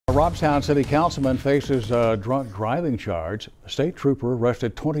A Robstown City Councilman faces a drunk driving charge. A state trooper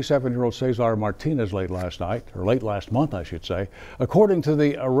arrested 27-year-old Cesar Martinez late last month, I should say. According to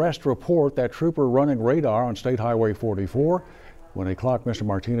the arrest report, that trooper running radar on State Highway 44 when he clocked Mr.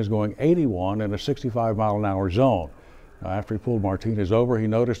 Martinez going 81 in a 65-mile-an-hour zone. Now, after he pulled Martinez over, he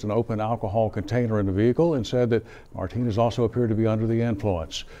noticed an open alcohol container in the vehicle and said that Martinez also appeared to be under the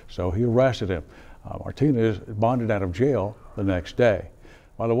influence. So he arrested him. Martinez bonded out of jail the next day.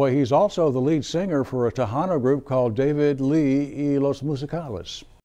 By the way, he's also the lead singer for a Tejano group called David Lee y Los Musicales.